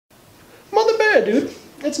bad, dude.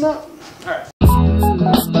 It's not. Alright.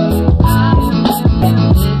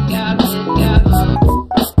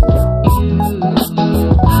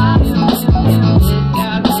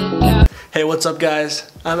 Hey, what's up guys?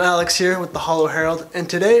 I'm Alex here with the Holo Herald, and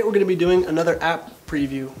today we're going to be doing another app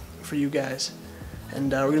preview for you guys.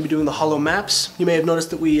 And we're going to be doing the HoloMaps. You may have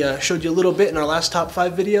noticed that we showed you a little bit in our last top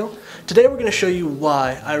 5 video. Today we're going to show you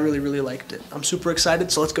why I really liked it. I'm super excited,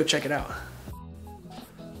 so let's go check it out.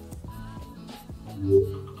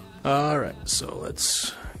 Alright, so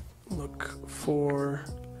let's look for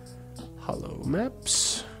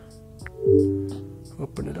HoloMaps.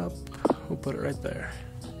 Open it up. We'll put it right there.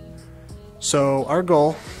 So our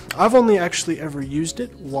goal, I've only actually ever used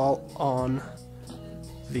it while on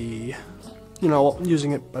the,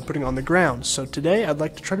 using it by putting it on the ground. So today I'd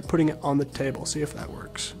like to try putting it on the table, see if that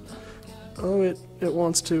works. Oh, it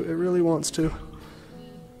wants to, it really wants to.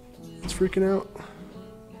 It's freaking out.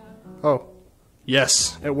 Oh,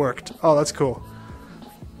 yes, it worked. Oh, that's cool.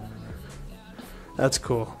 That's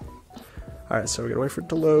cool. Alright, so we gotta wait for it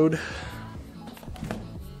to load.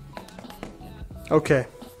 Okay,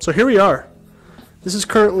 so here we are. This is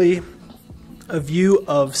currently a view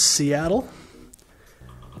of Seattle,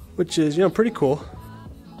 which is, pretty cool.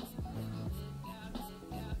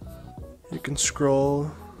 You can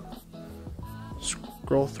scroll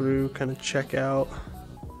through, kind of check out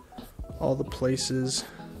all the places,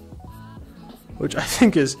 which I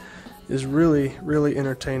think is really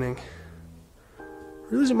entertaining.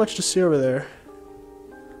 Really isn't much to see over there.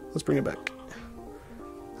 Let's bring it back.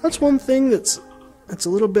 That's one thing it's a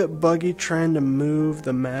little bit buggy trying to move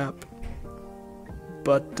the map,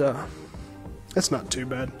 but that's not too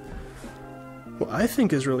bad. What I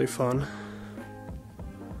think is really fun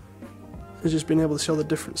is just being able to see all the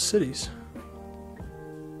different cities.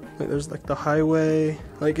 Like there's like the highway,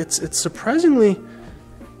 like it's surprisingly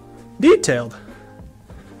detailed.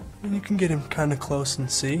 And you can get him kind of close and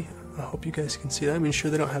see. I hope you guys can see that. I mean, sure,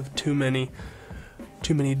 they don't have too many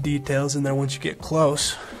details in there once you get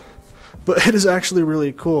close. But it is actually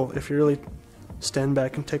really cool if you really stand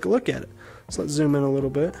back and take a look at it. So let's zoom in a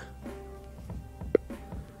little bit.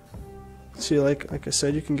 See, like I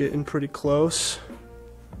said, you can get in pretty close.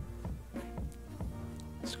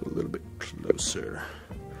 Let's go a little bit closer.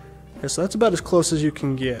 Yeah, so that's about as close as you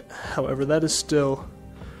can get. However, that is still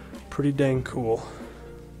pretty dang cool.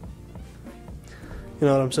 You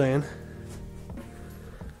know what I'm saying?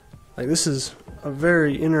 Like, this is a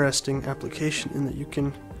very interesting application in that you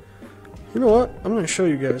can... You know what? I'm going to show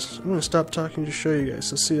you guys. I'm going to stop talking to show you guys.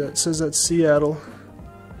 So see that it says that's Seattle.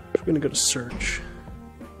 We're going to go to search.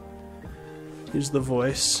 Use the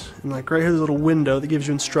voice. And like right here, there's a little window that gives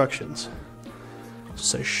you instructions.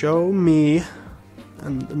 So say show me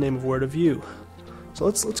and the name of where to view. So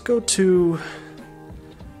let's go to...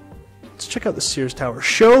 Let's check out the Sears Tower.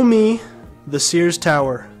 Show me the Sears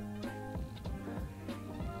Tower.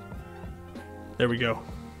 There we go.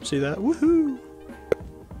 See that? Woohoo!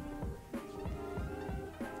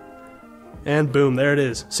 And boom, there it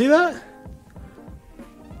is. See that?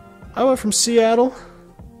 I went from Seattle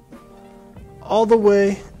all the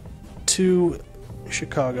way to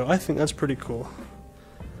Chicago. I think that's pretty cool.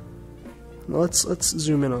 Now let's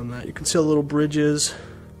zoom in on that. You can see all the little bridges.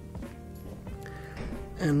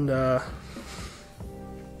 And let's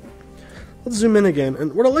zoom in again.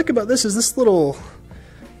 And what I like about this is this little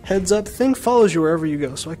heads up thing follows you wherever you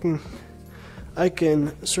go. So I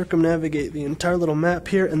can circumnavigate the entire little map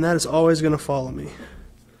here, and that is always going to follow me.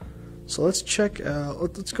 So let's check out,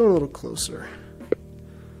 let's go a little closer.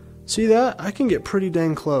 See that? I can get pretty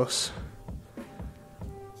dang close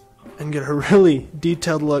and get a really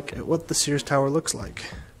detailed look at what the Sears Tower looks like,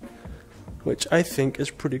 which I think is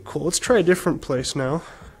pretty cool. Let's try a different place now.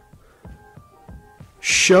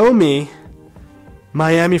 Show me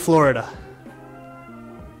Miami, Florida.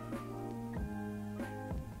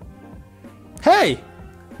 Hey!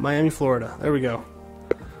 Miami, Florida. There we go.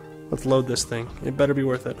 Let's load this thing. It better be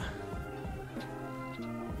worth it.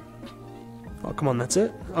 Oh, come on, that's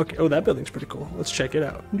it? Okay, oh, that building's pretty cool. Let's check it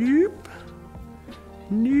out. Nope.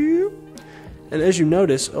 Nope. And as you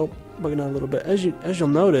notice, oh, bugging out a little bit. As you'll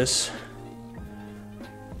notice,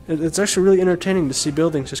 it's actually really entertaining to see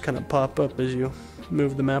buildings just kind of pop up as you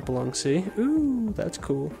move the map along. See? Ooh, that's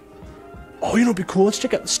cool. Oh, you know what'd be cool? Let's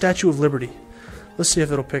check out the Statue of Liberty. Let's see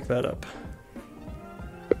if it'll pick that up.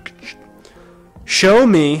 Show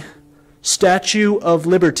me Statue of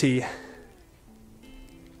Liberty.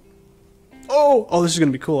 Oh, this is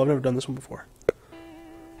going to be cool. I've never done this one before.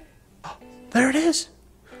 Oh, there it is.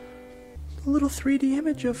 A little 3D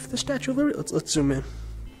image of the Statue of Liberty. Let's zoom in.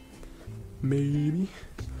 Maybe.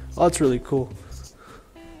 Oh, that's really cool.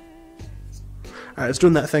 Alright, it's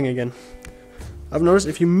doing that thing again. I've noticed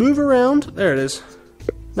if you move around, there it is.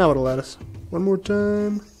 Now it'll let us. One more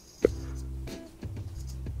time.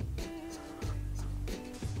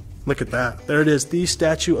 Look at that. There it is, the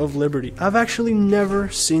Statue of Liberty. I've actually never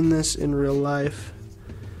seen this in real life.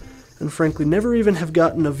 And frankly, never even have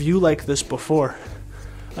gotten a view like this before.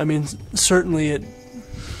 I mean, certainly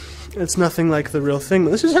it's nothing like the real thing.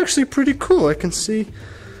 This is actually pretty cool. I can see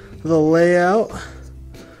the layout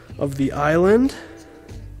of the island.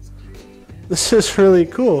 This is really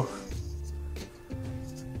cool.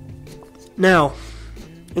 Now,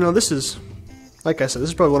 you know, this is, like I said, this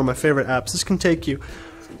is probably one of my favorite apps. This can take you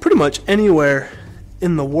pretty much anywhere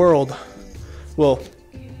in the world. Well,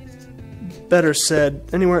 better said,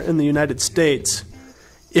 anywhere in the United States,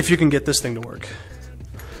 if you can get this thing to work,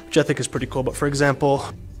 which I think is pretty cool. But for example,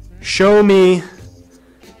 show me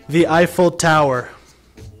the Eiffel Tower.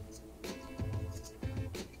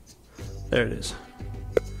 There it is.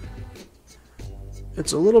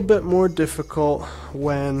 It's a little bit more difficult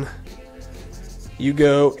when you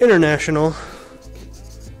go international.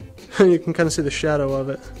 You can kind of see the shadow of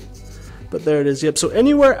it. But there it is. Yep, so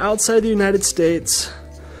anywhere outside the United States,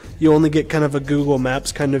 you only get kind of a Google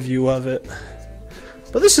Maps kind of view of it.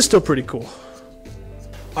 But this is still pretty cool.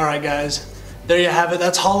 Alright guys, there you have it.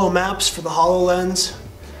 That's HoloMaps for the HoloLens.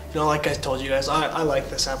 You know, like I told you guys, I like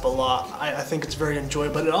this app a lot. I think it's very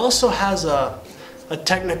enjoyable, but it also has a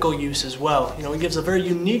technical use as well. You know, it gives a very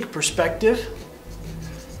unique perspective.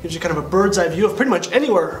 Gives you kind of a bird's eye view of pretty much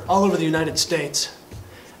anywhere all over the United States.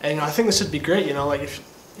 And you know, I think this would be great, you know, like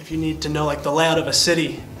if you need to know like the layout of a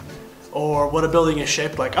city or what a building is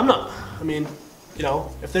shaped like. I mean, you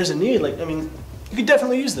know, if there's a need, like, I mean, you could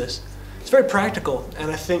definitely use this. It's very practical, and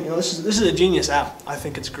I think, you know, this is a genius app. I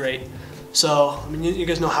think it's great. So, I mean, you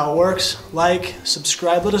guys know how it works. Like,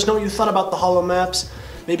 subscribe, let us know what you thought about the HoloMaps.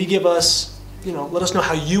 Maybe give us, you know, let us know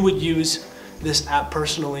how you would use this app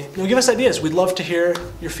personally. You know, give us ideas. We'd love to hear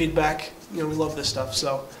your feedback. You know, we love this stuff.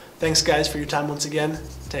 So, thanks guys for your time once again.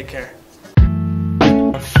 Take care.